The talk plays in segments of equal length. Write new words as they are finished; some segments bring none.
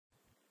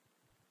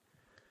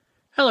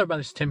Hello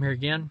everybody, it's Tim here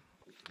again.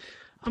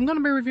 I'm going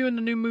to be reviewing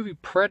the new movie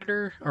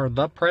Predator, or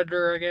The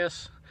Predator, I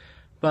guess.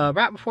 But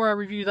right before I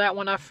review that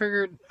one, I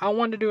figured I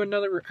wanted to do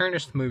another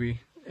Ernest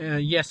movie.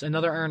 Yes,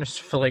 another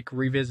Ernest flick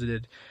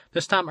revisited.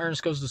 This time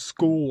Ernest Goes to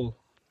School.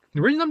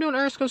 The reason I'm doing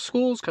Ernest Goes to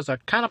School is because I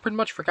kind of pretty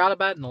much forgot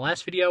about it in the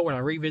last video when I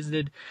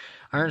revisited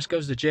Ernest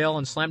Goes to Jail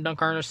and Slam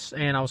Dunk Ernest,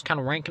 and I was kind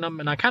of ranking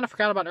them, and I kind of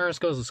forgot about Ernest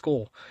Goes to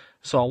School.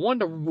 So I wanted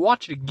to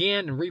watch it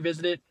again and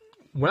revisit it.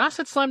 When I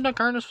said Slam Dunk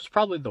Ernest was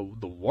probably the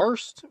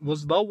worst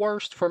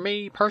for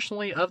me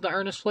personally of the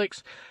Ernest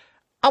flicks,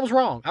 I was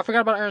wrong. I forgot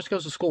about Ernest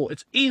Goes to School.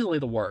 It's easily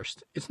the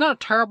worst. It's not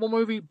a terrible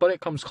movie, but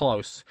it comes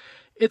close.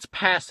 It's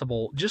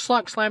passable. Just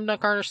like Slam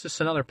Dunk Ernest,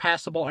 it's another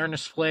passable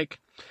Ernest flick.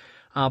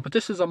 But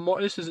this is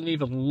an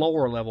even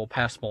lower level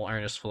passable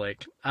Ernest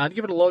flick. I'd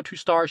give it a low 2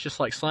 stars, just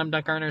like Slam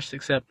Dunk Ernest,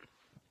 except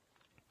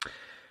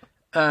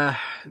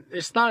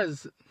it's not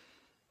as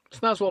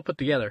well put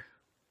together.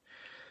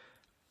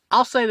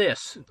 I'll say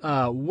this,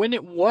 when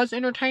it was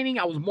entertaining,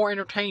 I was more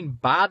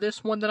entertained by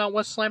this one than I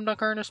was Slam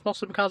Dunk Ernest,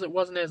 mostly because it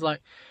wasn't as, like,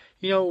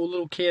 you know,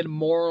 little kid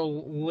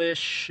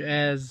moral-ish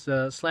as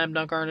Slam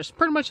Dunk Ernest.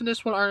 Pretty much in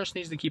this one, Ernest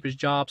needs to keep his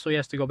job, so he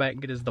has to go back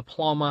and get his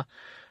diploma.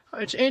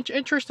 It's an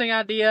interesting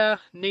idea,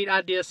 neat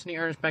idea, sending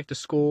Ernest back to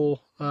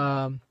school.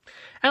 And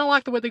I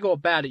like the way they go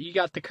about it. You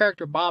got the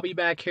character Bobby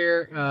back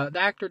here. The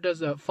actor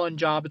does a fun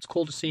job. It's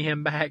cool to see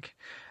him back.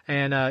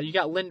 And you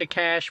got Linda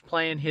Cash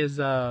playing his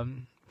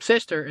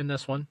sister in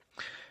this one,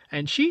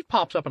 and she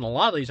pops up in a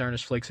lot of these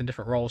Ernest flicks in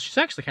different roles. She's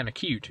actually kind of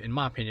cute, in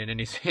my opinion, in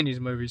these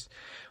movies.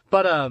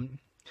 But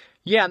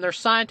yeah, and they're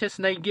scientists,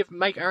 and they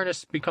make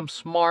Ernest become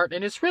smart,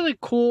 and it's really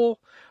cool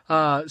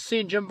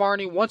seeing Jim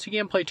Varney once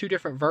again play 2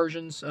 different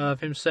versions of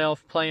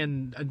himself,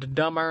 playing the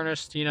dumb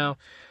Ernest, you know,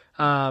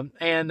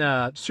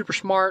 and super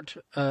smart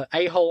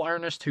a-hole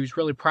Ernest, who's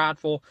really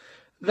prideful.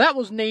 That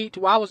was neat.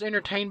 I was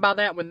entertained by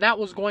that. When that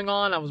was going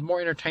on, I was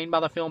more entertained by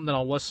the film than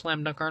I was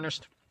Slam Dunk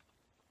Ernest.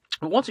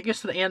 But once it gets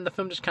to the end, the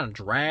film just kind of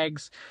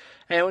drags.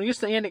 And when it gets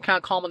to the end, it kind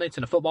of culminates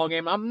in a football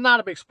game. I'm not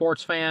a big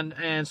sports fan,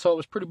 and so it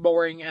was pretty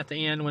boring at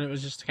the end when it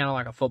was just kind of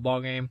like a football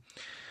game.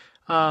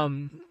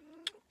 Although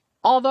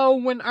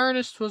when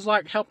Ernest was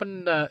like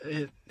helping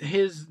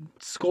his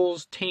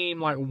school's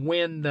team like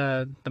win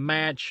the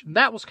match,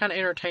 that was kind of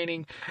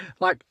entertaining.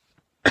 Like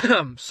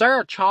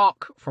Sarah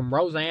Chalk from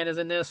Roseanne is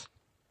in this,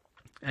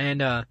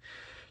 and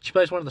she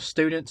plays one of the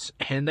students,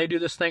 and they do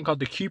this thing called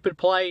the Cupid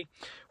play,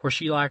 where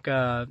she like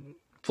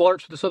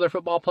flirts with this other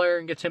football player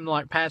and gets him to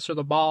like pass her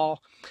the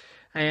ball,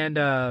 and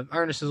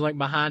Ernest is like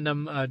behind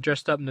them,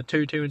 dressed up in the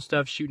tutu and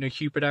stuff, shooting a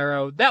Cupid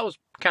arrow. That was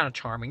kind of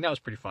charming. That was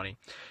pretty funny.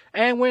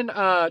 And when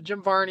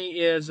Jim Varney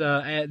is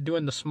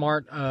doing the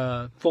smart,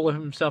 full of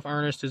himself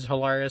Ernest is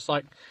hilarious.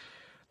 Like,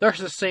 there's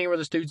this scene where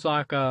this dude's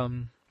like,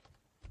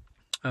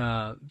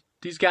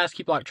 these guys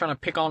keep like trying to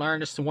pick on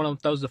Ernest, and one of them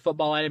throws the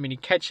football at him, and he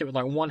catches it with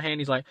like one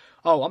hand. He's like,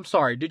 "Oh, I'm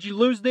sorry. Did you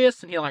lose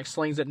this?" And he like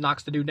slings it, and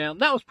knocks the dude down.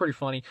 That was pretty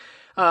funny.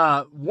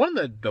 One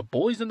of the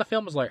bullies in the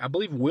film is like, I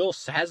believe Will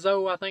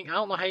Sasso. I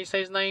don't know how you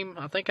say his name.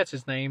 I think that's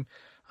his name.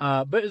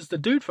 But it's the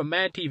dude from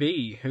Mad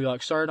TV who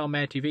like started on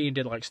Mad TV and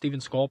did like Steven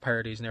Skull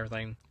parodies and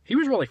everything. He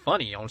was really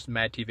funny on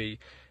Mad TV.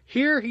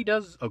 Here he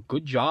does a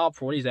good job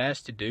for what he's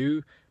asked to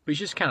do, but he's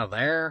just kind of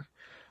there.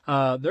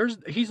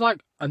 He's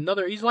like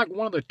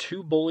one of the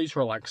 2 bullies who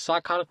are like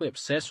psychotically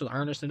obsessed with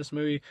Ernest in this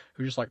movie,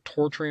 who just like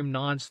torture him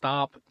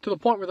nonstop to the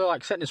point where they're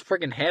like setting his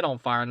friggin' head on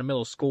fire in the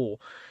middle of school.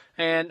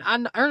 And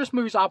Ernest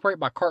movies operate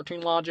by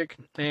cartoon logic,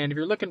 and if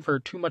you're looking for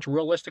too much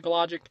realistic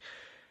logic,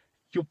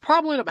 you'll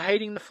probably end up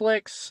hating the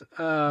flicks.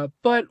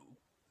 But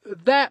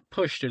that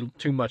pushed it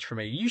too much for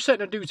me. You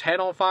setting a dude's head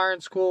on fire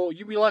in school,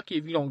 you'd be lucky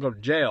if you don't go to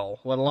jail,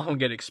 let alone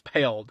get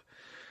expelled.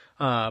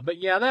 But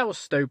yeah, that was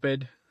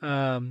stupid.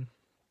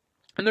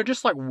 And they're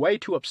just like way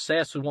too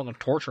obsessed with wanting to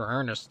torture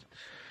Ernest.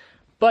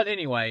 But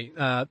anyway,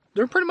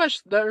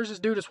 there's this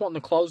dude that's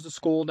wanting to close the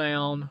school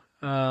down.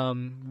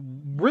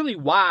 Really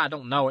why, I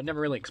don't know. It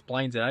never really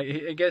explains it.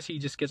 I guess he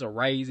just gets a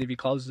raise if he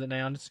closes it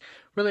down. It's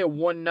really a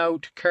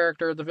one-note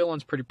character. The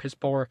villain's pretty piss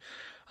poor.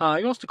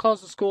 He wants to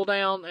close the school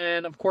down,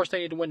 and of course they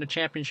need to win the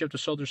championship to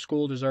show their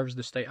school deserves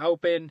to stay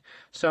open.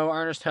 So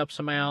Ernest helps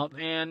him out,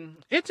 and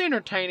it's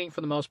entertaining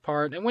for the most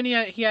part. And when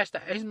he has to,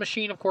 his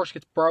machine of course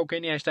gets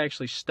broken. He has to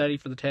actually study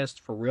for the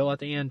test for real at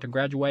the end to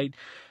graduate.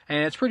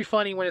 And it's pretty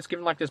funny when it's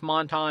given like this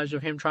montage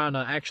of him trying to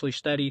actually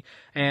study,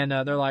 and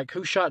they're like,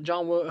 "Who shot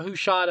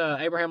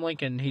Abraham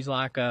Lincoln?" He's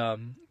like,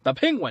 "The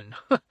Penguin."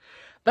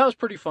 That was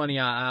pretty funny.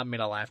 I admit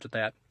I laughed at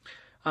that.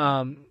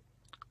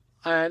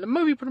 The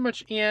movie pretty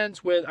much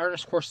ends with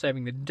Ernest, of course,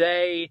 saving the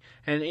day,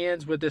 and it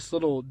ends with this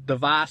little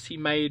device he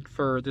made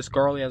for this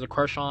girl he has a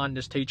crush on,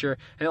 this teacher,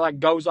 and it like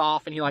goes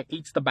off, and he like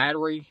eats the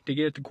battery to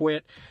get it to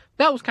quit.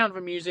 That was kind of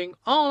amusing.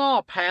 All in all,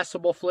 a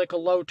passable flick, a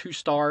low 2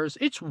 stars.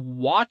 It's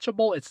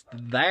watchable, it's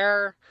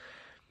there.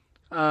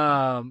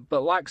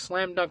 But like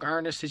Slam Dunk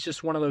Ernest, it's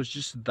just one of those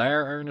just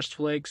there Ernest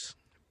flicks.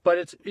 But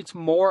it's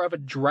more of a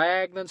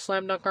drag than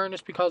Slam Dunk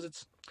Ernest because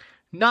it's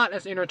not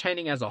as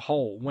entertaining as a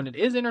whole. When it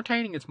is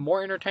entertaining, it's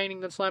more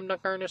entertaining than Slam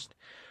Dunk Ernest.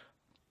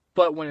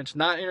 But when it's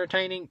not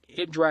entertaining,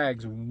 it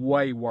drags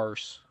way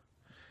worse.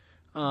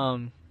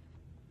 Another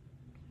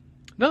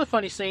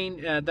funny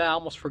scene that I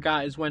almost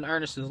forgot is when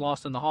Ernest is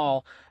lost in the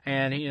hall,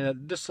 and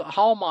this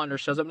hall monitor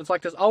shows up, and it's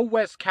like this old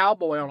west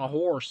cowboy on a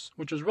horse,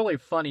 which was really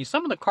funny.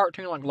 Some of the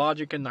cartoon like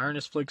logic in the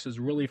Ernest flicks is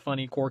really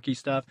funny, quirky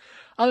stuff.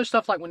 Other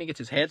stuff like when he gets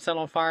his head set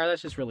on fire,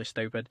 that's just really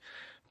stupid.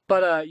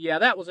 But yeah,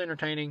 that was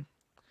entertaining.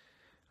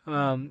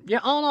 Yeah,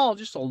 all in all,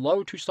 just a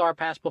low 2-star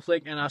passable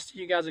flick, and I'll see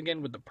you guys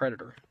again with The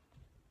Predator.